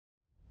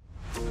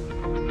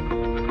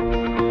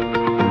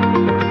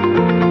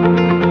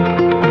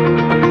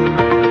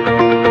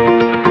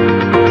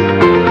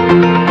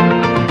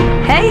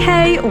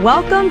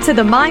Welcome to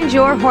the Mind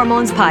Your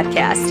Hormones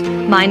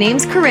podcast. My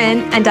name's Corinne,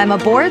 and I'm a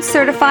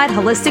board-certified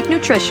holistic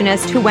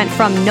nutritionist who went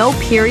from no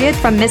period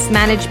from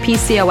mismanaged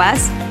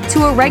PCOS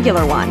to a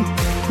regular one.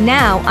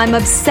 Now I'm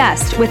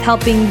obsessed with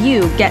helping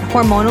you get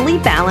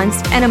hormonally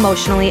balanced and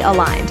emotionally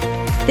aligned.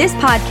 This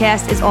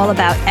podcast is all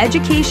about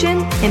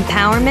education,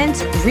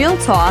 empowerment, real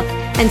talk,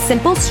 and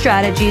simple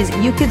strategies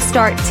you could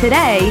start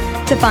today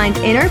to find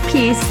inner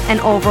peace and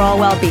overall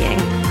well-being.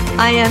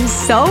 I am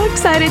so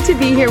excited to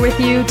be here with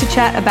you to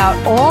chat about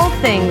all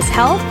things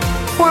health,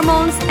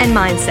 hormones, and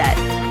mindset.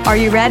 Are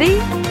you ready?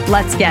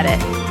 Let's get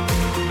it.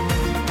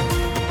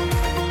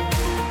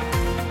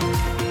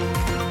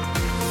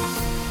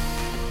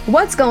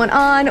 What's going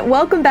on?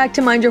 Welcome back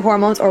to Mind Your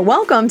Hormones, or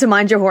welcome to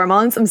Mind Your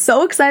Hormones. I'm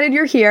so excited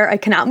you're here. I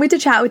cannot wait to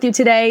chat with you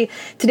today.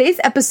 Today's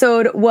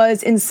episode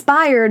was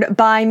inspired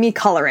by me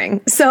coloring.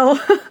 So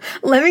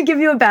let me give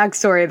you a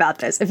backstory about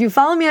this. If you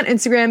follow me on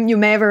Instagram, you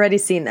may have already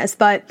seen this,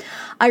 but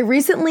I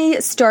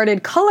recently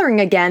started coloring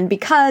again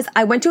because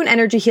I went to an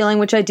energy healing,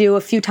 which I do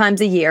a few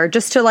times a year,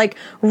 just to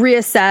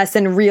reassess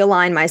and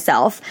realign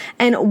myself.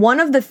 And one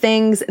of the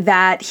things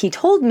that he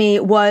told me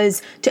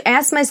was to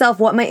ask myself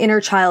what my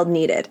inner child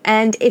needed.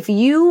 And if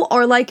you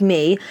are like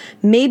me,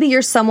 maybe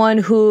you're someone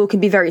who can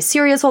be very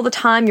serious all the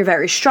time, you're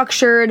very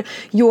structured,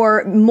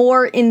 you're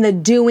more in the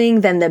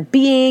doing than the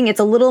being, it's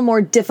a little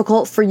more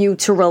difficult for you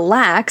to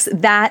relax.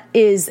 That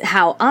is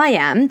how I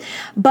am.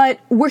 But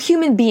we're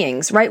human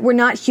beings, right? We're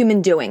not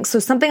human doing. So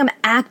something I'm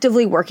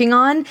actively working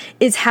on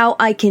is how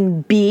I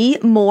can be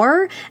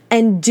more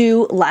and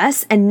do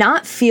less and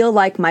not feel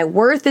like my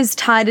worth is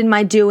tied in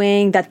my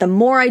doing, that the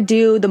more I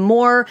do, the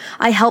more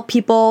I help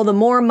people, the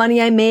more money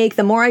I make,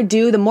 the more I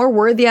do, the more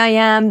worthy I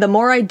am, the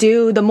more I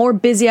do, the more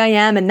busy I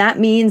am. And that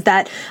means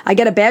that I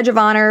get a badge of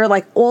honor,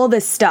 like all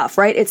this stuff,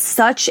 right? It's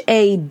such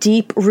a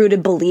deep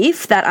rooted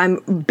belief that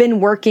I've been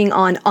working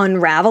on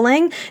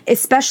unraveling,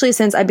 especially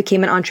since I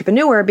became an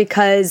entrepreneur,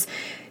 because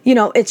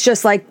it's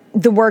just like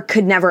the work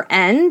could never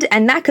end,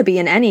 and that could be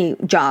in any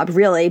job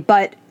really.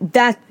 But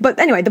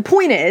anyway, the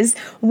point is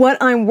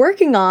what I'm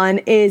working on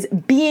is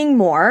being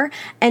more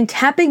and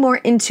tapping more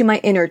into my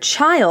inner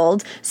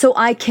child so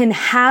I can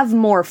have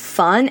more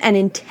fun and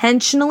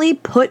intentionally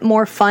put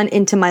more fun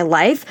into my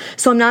life.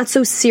 So I'm not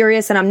so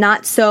serious and I'm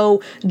not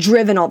so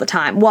driven all the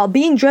time. While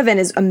being driven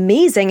is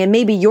amazing, and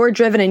maybe you're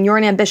driven and you're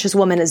an ambitious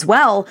woman as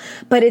well,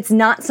 but it's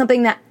not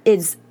something that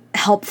is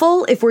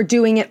helpful if we're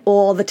doing it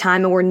all the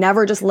time and we're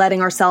never just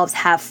letting ourselves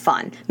have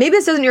fun. Maybe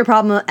this isn't your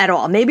problem at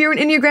all. Maybe you're an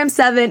Enneagram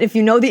 7 if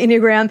you know the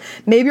Enneagram.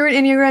 Maybe you're an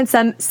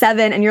Enneagram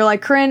 7 and you're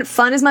like, Corinne,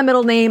 fun is my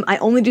middle name. I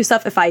only do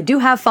stuff if I do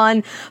have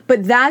fun,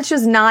 but that's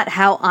just not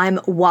how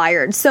I'm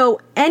wired. So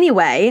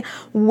anyway,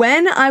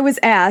 when I was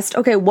asked,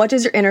 okay, what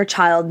does your inner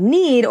child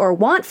need or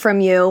want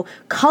from you?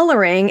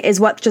 Coloring is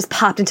what just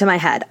popped into my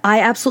head. I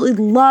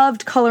absolutely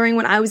loved coloring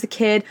when I was a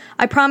kid.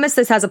 I promise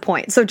this has a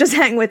point, so just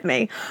hang with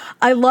me.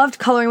 I loved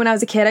coloring when I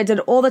was a kid. I did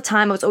it all the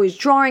time. I was always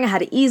drawing. I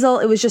had an easel.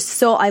 It was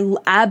just I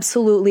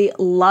absolutely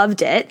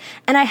loved it.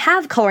 And I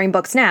have coloring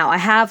books now. I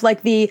have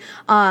the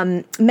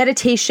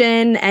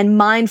meditation and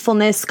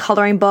mindfulness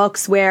coloring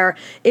books where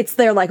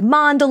they're like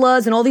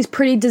mandalas and all these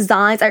pretty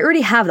designs. I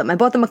already have them. I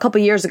bought them a couple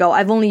years ago.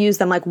 I've only used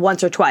them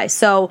once or twice.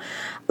 So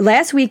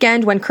last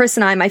weekend when Chris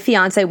and I, my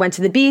fiance, went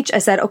to the beach, I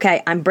said,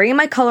 okay, I'm bringing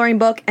my coloring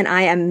book and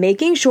I am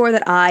making sure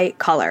that I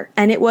color.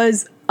 And it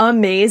was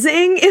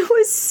amazing. It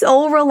was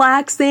so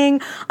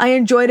relaxing. I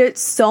enjoyed it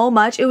so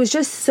much. It was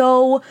just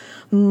so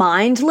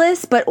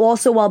mindless, but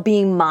also while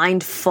being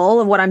mindful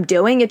of what I'm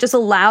doing. It just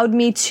allowed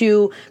me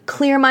to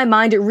clear my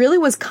mind. It really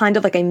was kind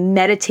of like a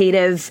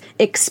meditative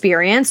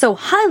experience. So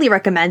highly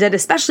recommend it,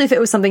 especially if it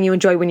was something you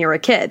enjoyed when you were a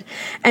kid.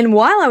 And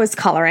while I was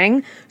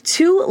coloring,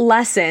 2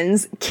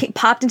 lessons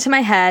popped into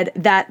my head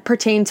that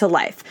pertain to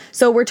life.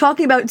 So we're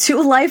talking about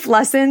 2 life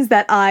lessons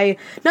that I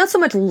not so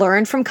much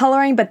learned from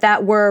coloring, but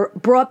that were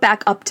brought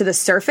back up to the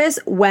surface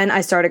when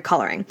I started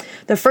coloring.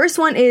 The first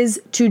one is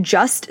to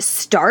just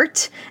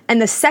start, and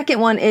the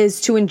second one is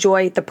to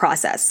enjoy the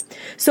process.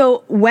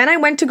 So when I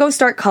went to go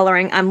start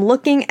coloring, I'm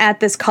looking at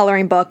this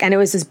coloring book, and it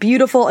was this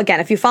beautiful,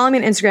 again, if you follow me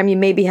on Instagram, you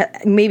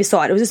maybe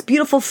saw it. It was this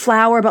beautiful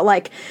flower,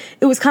 but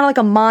it was kind of like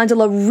a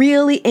mandala,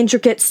 really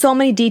intricate, so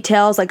many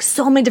details,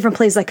 so many different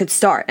places I could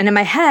start. And in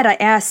my head, I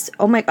asked,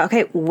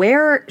 okay,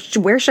 where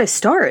should I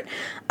start?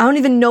 I don't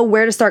even know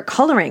where to start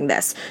coloring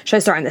this. Should I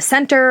start in the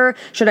center?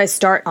 Should I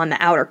start on the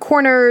outer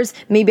corners?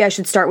 Maybe I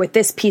should start with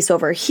this piece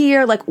over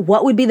here.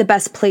 What would be the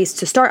best place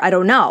to start? I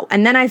don't know.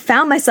 And then I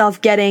found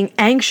myself getting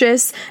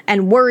anxious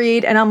and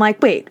worried. And I'm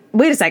like, wait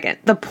a second.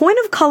 The point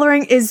of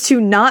coloring is to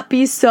not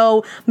be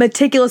so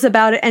meticulous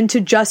about it and to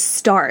just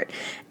start.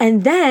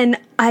 And then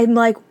I'm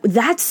like,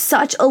 that's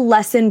such a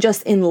lesson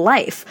just in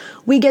life.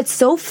 We get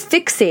so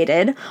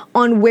fixated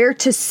on where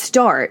to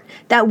start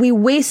that we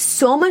waste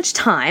so much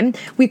time.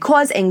 We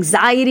cause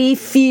anxiety,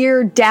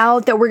 fear,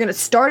 doubt that we're going to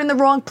start in the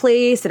wrong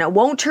place and it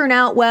won't turn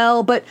out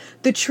well. But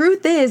the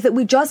truth is that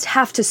we just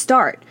have to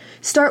start.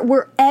 Start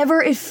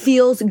wherever it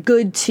feels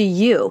good to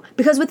you.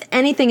 Because with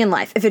anything in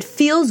life, if it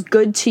feels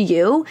good to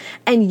you,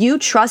 and you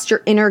trust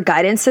your inner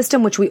guidance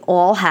system, which we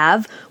all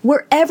have,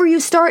 wherever you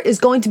start is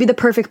going to be the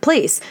perfect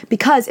place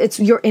because it's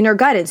your inner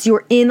guidance.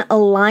 You're in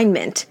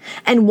alignment.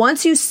 And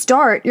once you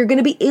start, you're going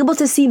to be able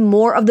to see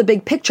more of the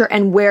big picture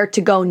and where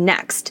to go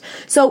next.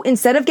 So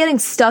instead of getting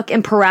stuck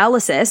in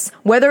paralysis,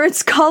 whether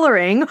it's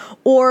coloring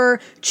or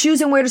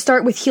choosing where to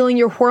start with healing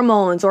your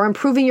hormones or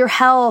improving your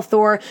health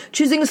or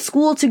choosing a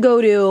school to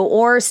go to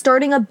or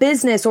starting a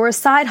business or a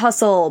side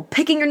hustle,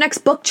 picking your next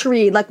book to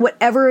read, like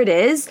whatever it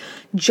is,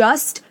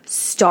 just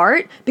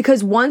start,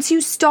 because once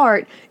you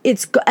start,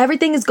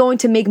 everything is going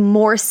to make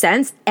more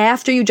sense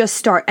after you just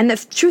start. And the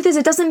truth is,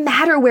 it doesn't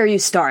matter where you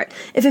start.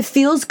 If it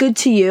feels good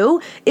to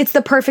you, it's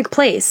the perfect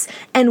place.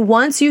 And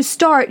once you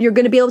start, you're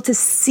going to be able to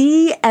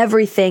see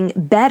everything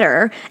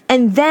better,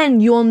 and then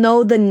you'll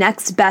know the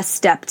next best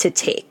step to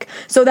take.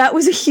 So that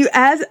was a huge,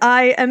 as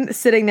I am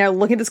sitting there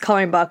looking at this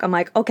coloring book, I'm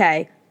like,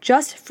 okay,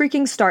 just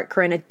freaking start,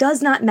 Corinne. It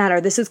does not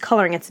matter. This is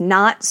coloring. It's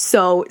not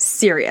so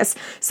serious.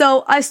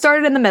 So I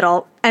started in the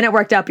middle and it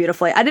worked out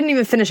beautifully. I didn't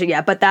even finish it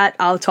yet, but that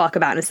I'll talk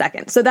about in a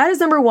second. So that is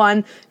number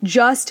one.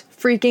 Just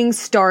freaking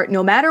start.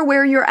 No matter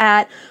where you're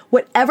at,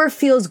 whatever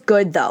feels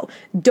good though.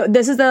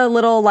 This is a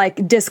little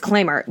like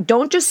disclaimer.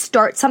 Don't just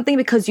start something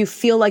because you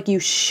feel like you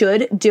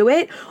should do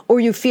it or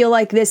you feel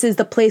like this is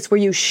the place where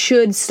you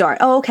should start.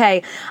 Oh,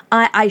 okay.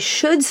 I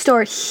should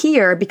start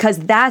here because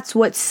that's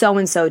what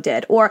so-and-so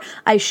did. Or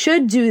I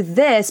should do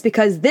this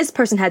because this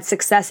person had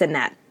success in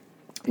that.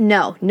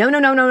 No.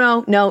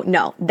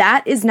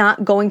 That is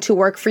not going to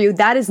work for you.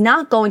 That is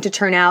not going to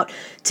turn out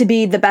to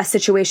be the best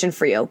situation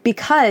for you.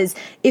 Because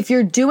if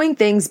you're doing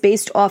things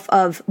based off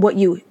of what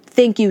you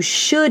think you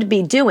should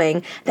be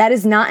doing, that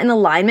is not in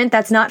alignment.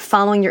 That's not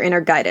following your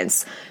inner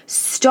guidance.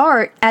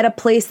 Start at a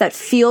place that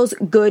feels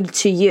good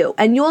to you,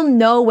 and you'll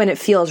know when it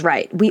feels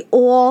right. We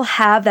all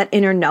have that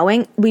inner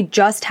knowing. We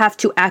just have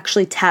to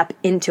actually tap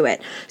into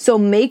it. So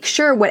make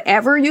sure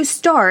whatever you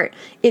start,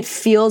 it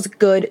feels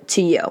good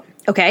to you.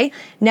 Okay.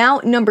 Now,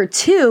 number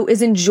two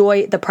is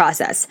enjoy the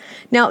process.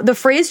 Now, the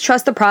phrase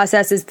trust the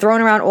process is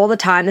thrown around all the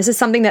time. This is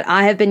something that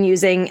I have been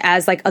using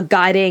as like a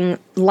guiding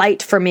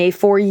light for me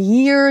for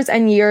years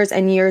and years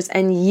and years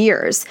and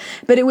years.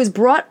 But it was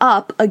brought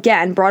up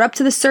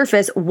to the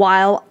surface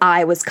while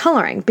I was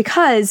coloring,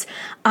 because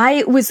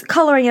I was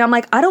coloring and I'm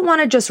like, I don't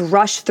want to just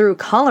rush through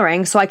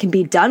coloring so I can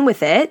be done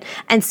with it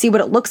and see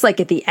what it looks like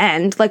at the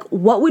end. Like,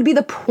 what would be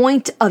the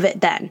point of it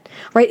then?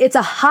 Right? It's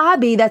a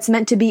hobby that's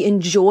meant to be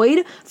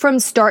enjoyed from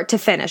start to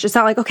finish. It's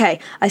not like, okay,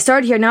 I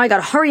started here. Now I got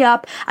to hurry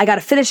up. I got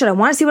to finish it. I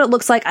want to see what it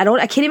looks like. I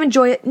can't even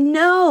enjoy it.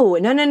 No.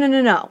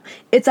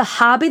 It's a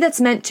hobby that's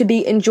meant to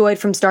be enjoyed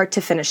from start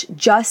to finish,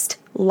 just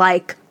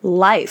like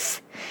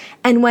life.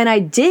 And when I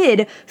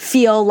did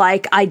feel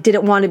like I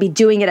didn't want to be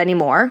doing it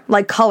anymore,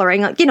 like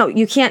coloring,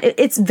 you can't,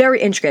 it's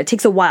very intricate. It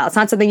takes a while. It's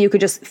not something you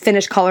could just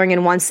finish coloring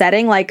in one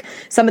setting, like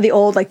some of the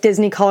old like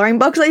Disney coloring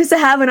books I used to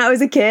have when I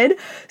was a kid.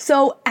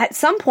 So at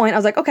some point I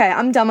was like, okay,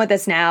 I'm done with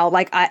this now.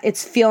 Like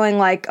it's feeling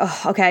like,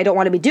 okay, I don't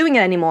want to be doing it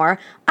anymore.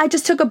 I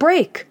just took a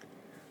break.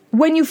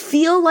 When you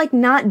feel like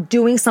not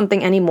doing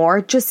something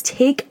anymore, just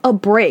take a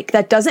break.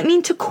 That doesn't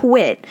mean to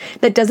quit.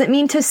 That doesn't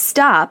mean to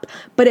stop,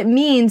 but it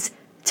means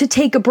to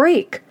take a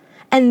break.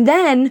 And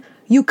then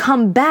you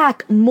come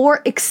back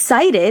more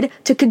excited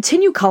to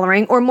continue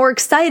coloring or more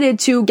excited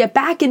to get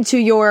back into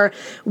your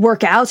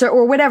workouts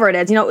or whatever it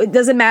is. It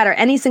doesn't matter.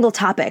 Any single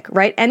topic,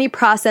 right? Any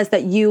process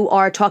that you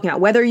are talking about,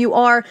 whether you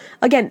are,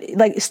 again,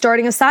 like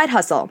starting a side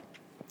hustle.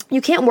 You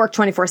can't work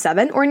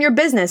 24/7 or in your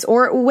business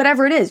or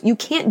whatever it is. You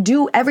can't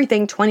do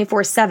everything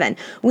 24/7.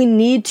 We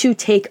need to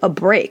take a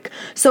break.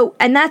 So,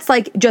 and that's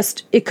like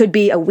it could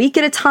be a week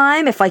at a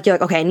time. If like you're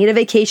like, okay, I need a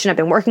vacation. I've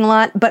been working a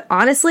lot. But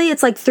honestly,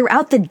 it's like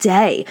throughout the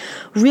day.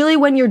 Really,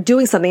 when you're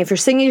doing something, if you're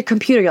sitting at your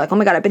computer, you're like, oh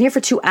my God, I've been here for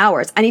 2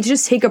 hours. I need to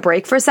just take a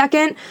break for a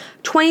second,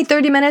 20,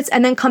 30 minutes,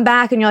 and then come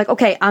back and you're like,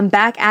 okay, I'm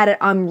back at it.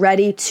 I'm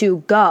ready to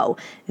go.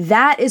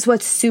 That is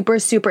what's super,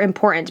 super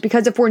important,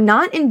 because if we're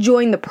not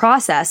enjoying the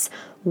process,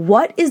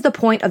 what is the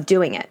point of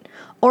doing it?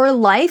 Our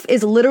life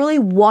is literally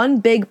one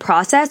big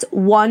process,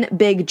 one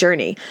big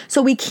journey.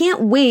 So we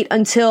can't wait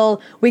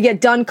until we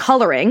get done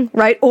coloring,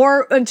 right?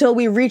 Or until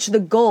we reach the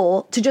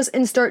goal to just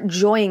start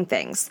enjoying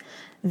things.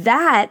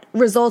 That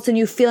results in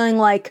you feeling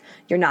like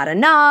you're not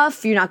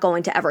enough, you're not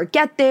going to ever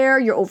get there,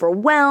 you're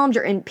overwhelmed,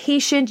 you're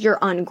impatient, you're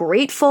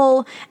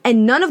ungrateful,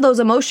 and none of those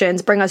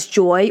emotions bring us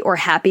joy or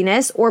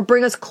happiness or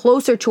bring us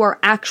closer to our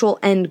actual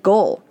end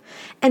goal.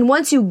 And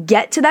once you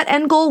get to that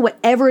end goal,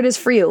 whatever it is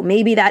for you,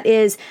 maybe that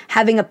is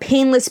having a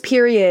painless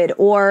period,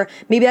 or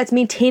maybe that's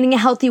maintaining a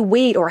healthy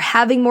weight, or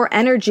having more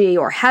energy,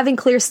 or having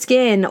clear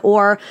skin,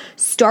 or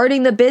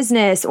starting the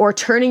business, or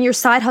turning your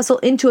side hustle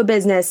into a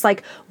business,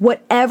 like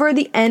whatever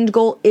the end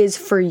goal is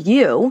for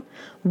you,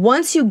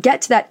 once you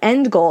get to that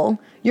end goal,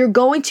 you're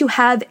going to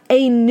have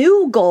a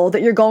new goal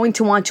that you're going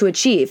to want to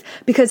achieve.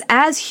 Because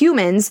as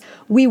humans,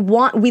 we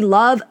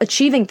love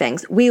achieving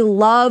things. We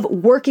love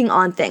working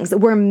on things.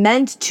 We're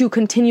meant to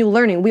continue continue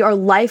learning. We are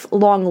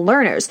lifelong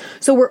learners.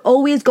 So we're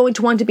always going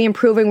to want to be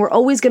improving. We're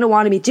always going to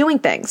want to be doing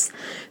things.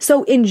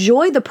 So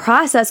enjoy the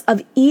process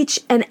of each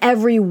and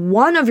every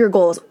one of your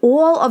goals,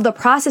 all of the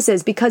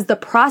processes, because the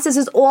process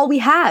is all we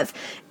have.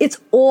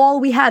 It's all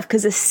we have,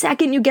 because the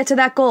second you get to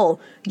that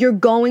goal, you're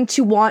going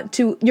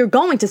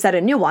to set a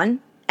new one,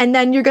 and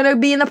then you're going to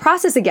be in the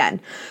process again.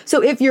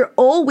 So if you're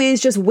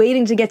always just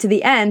waiting to get to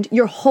the end,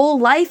 your whole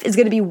life is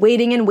going to be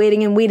waiting and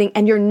waiting and waiting,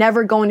 and you're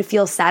never going to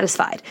feel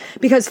satisfied.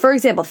 Because, for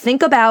example,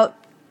 think about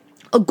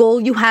a goal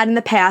you had in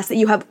the past that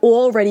you have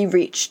already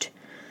reached.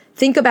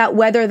 Think about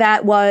whether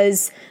that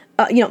was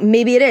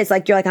maybe it is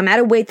like, you're like, I'm at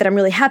a weight that I'm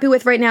really happy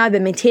with right now. I've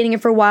been maintaining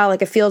it for a while.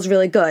 Like, it feels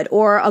really good.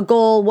 Or a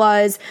goal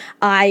was,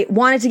 I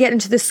wanted to get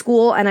into this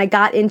school and I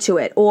got into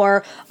it.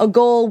 Or a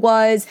goal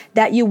was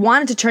that you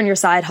wanted to turn your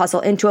side hustle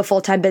into a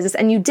full-time business,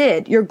 and you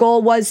did. Your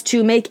goal was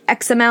to make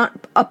X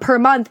amount per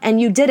month, and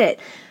you did it.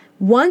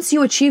 Once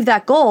you achieve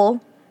that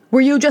goal,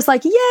 were you just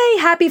like, yay,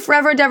 happy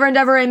forever,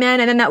 endeavor, amen,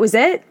 and then that was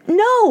it?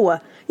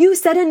 No. You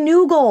set a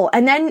new goal,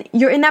 and then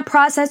you're in that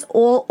process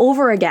all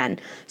over again.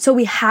 So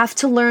we have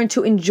to learn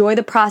to enjoy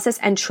the process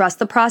and trust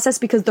the process,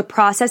 because the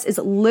process is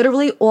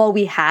literally all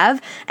we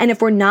have. And if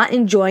we're not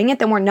enjoying it,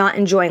 then we're not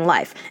enjoying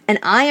life. And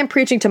I am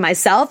preaching to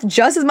myself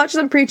just as much as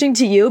I'm preaching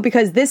to you,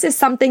 because this is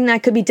something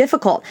that could be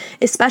difficult,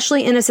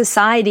 especially in a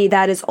society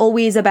that is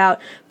always about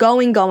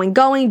going,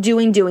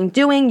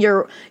 doing.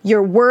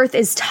 Your worth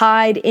is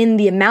tied in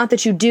the amount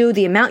that you do,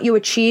 the amount you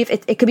achieve.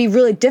 It could be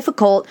really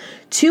difficult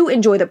to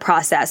enjoy the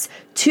process,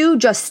 to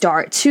just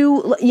start,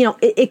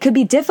 it could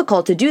be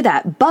difficult to do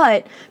that.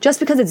 But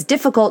just because it's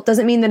difficult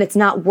doesn't mean that it's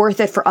not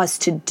worth it for us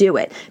to do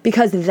it,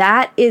 because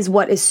that is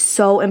what is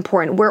so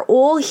important. We're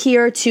all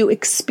here to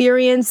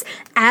experience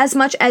as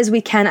much as we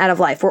can out of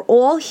life. We're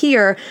all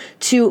here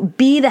to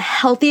be the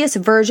healthiest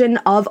version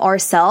of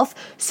ourselves,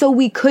 so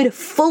we could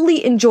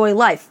fully enjoy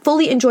life,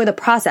 fully enjoy the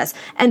process,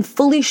 and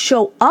fully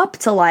show up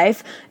to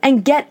life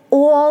and get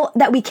all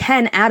that we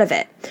can out of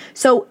it.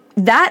 So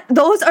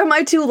those are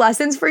my two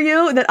lessons for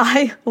you that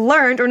I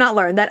learned, or not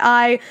learned, that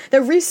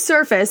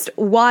resurfaced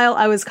while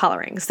I was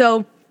coloring.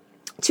 So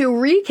to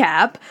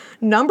recap,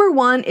 number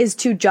one is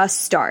to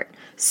just start.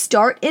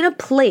 Start in a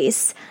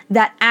place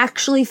that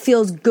actually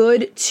feels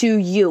good to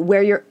you,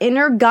 where your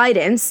inner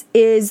guidance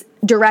is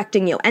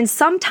directing you. And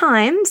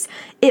sometimes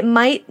it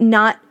might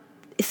not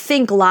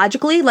think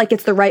logically like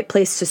it's the right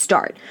place to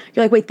start.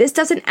 You're like, wait, this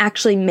doesn't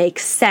actually make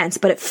sense,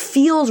 but it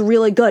feels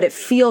really good. It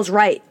feels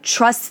right.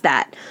 Trust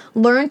that.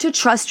 Learn to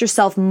trust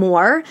yourself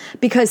more,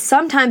 because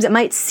sometimes it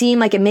might seem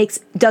like it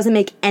doesn't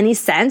make any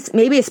sense,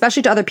 maybe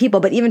especially to other people,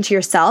 but even to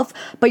yourself.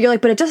 But you're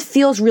like, but it just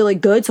feels really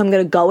good, so I'm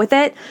going to go with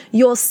it.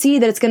 You'll see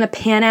that it's going to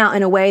pan out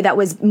in a way that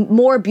was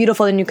more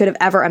beautiful than you could have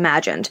ever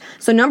imagined.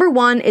 So number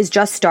one is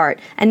just start.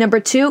 And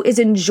number two is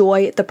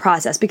enjoy the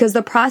process, because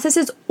the process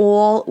is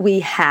all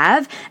we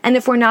have. And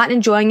if we're not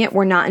enjoying it,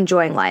 we're not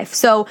enjoying life.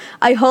 So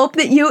I hope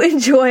that you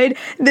enjoyed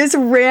this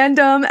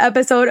random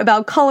episode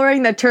about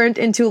coloring that turned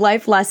into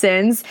life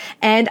lessons.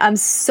 And I'm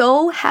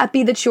so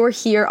happy that you're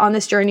here on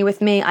this journey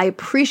with me. I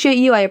appreciate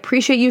you. I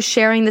appreciate you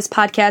sharing this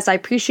podcast. I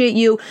appreciate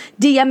you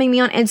DMing me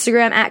on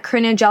Instagram at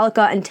Corinne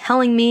Angelica and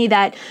telling me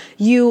that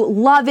you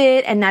love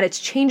it and that it's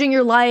changing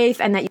your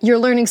life and that you're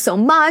learning so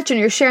much and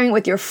you're sharing it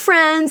with your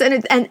friends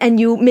and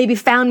you maybe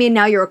found me and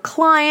now you're a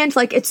client.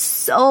 Like, it's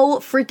so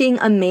freaking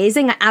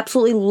amazing. I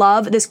absolutely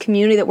love this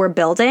community that we're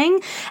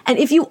building. And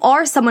if you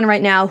are someone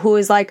right now who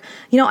is like,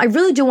 I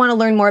really do want to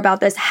learn more about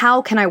this.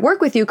 How can I work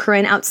with you,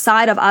 Corinne,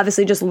 outside of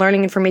obviously just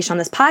learning information on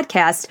this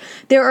podcast?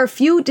 There are a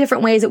few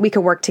different ways that we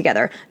could work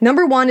together.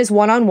 Number one is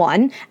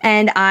one-on-one.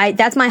 And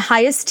that's my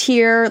highest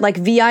tier, like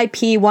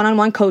VIP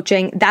one-on-one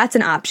coaching. That's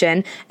an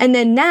option. And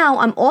then now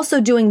I'm also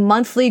doing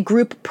monthly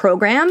group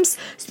programs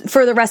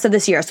for the rest of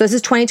this year. So this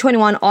is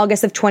 2021,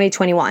 August of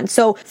 2021.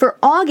 So for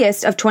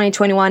August of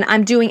 2021,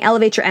 I'm doing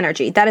Elevate Your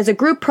Energy. That is a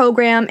group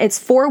program. It's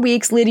 4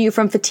 weeks leading you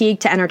from fatigue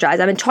to energized.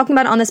 I've been talking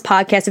about it on this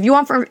podcast. If you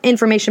want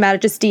information about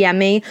it, just DM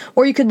me,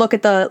 or you could look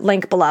at the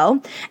link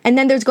below. And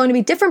then there's going to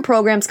be different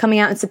programs coming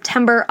out in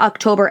September,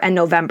 October, and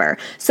November.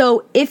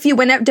 So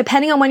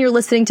depending on when you're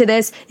listening to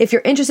this, if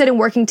you're interested in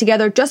working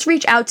together, just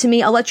reach out to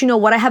me. I'll let you know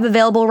what I have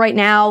available right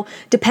now.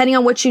 Depending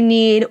on what you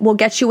need, we'll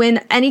get you in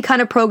any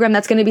kind of program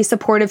that's going to be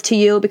supportive to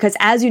you, because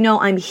as you know,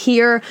 I'm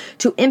here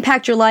to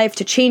impact your life,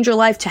 to change your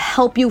life, to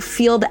help you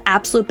feel the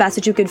absolute best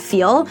that you could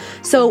feel.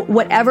 So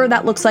whatever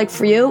that looks like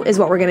for you is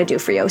what we're going to do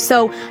for you.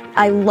 So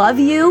I love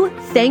you.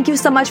 Thank you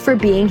so much for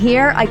being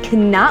here. I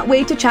cannot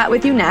wait to chat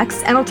with you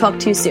next, and I'll talk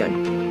to you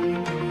soon.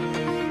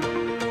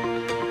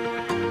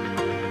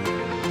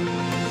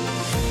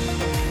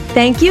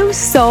 Thank you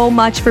so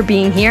much for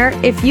being here.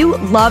 If you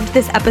loved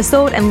this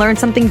episode and learned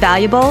something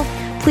valuable,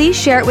 please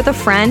share it with a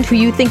friend who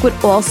you think would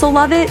also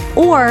love it,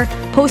 or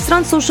post it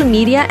on social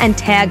media and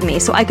tag me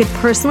so I could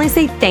personally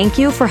say thank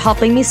you for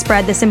helping me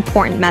spread this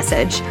important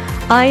message.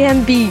 I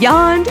am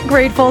beyond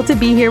grateful to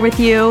be here with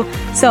you.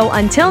 So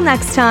until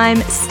next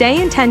time,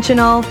 stay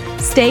intentional,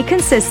 stay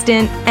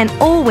consistent, and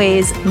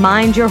always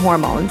mind your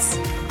hormones.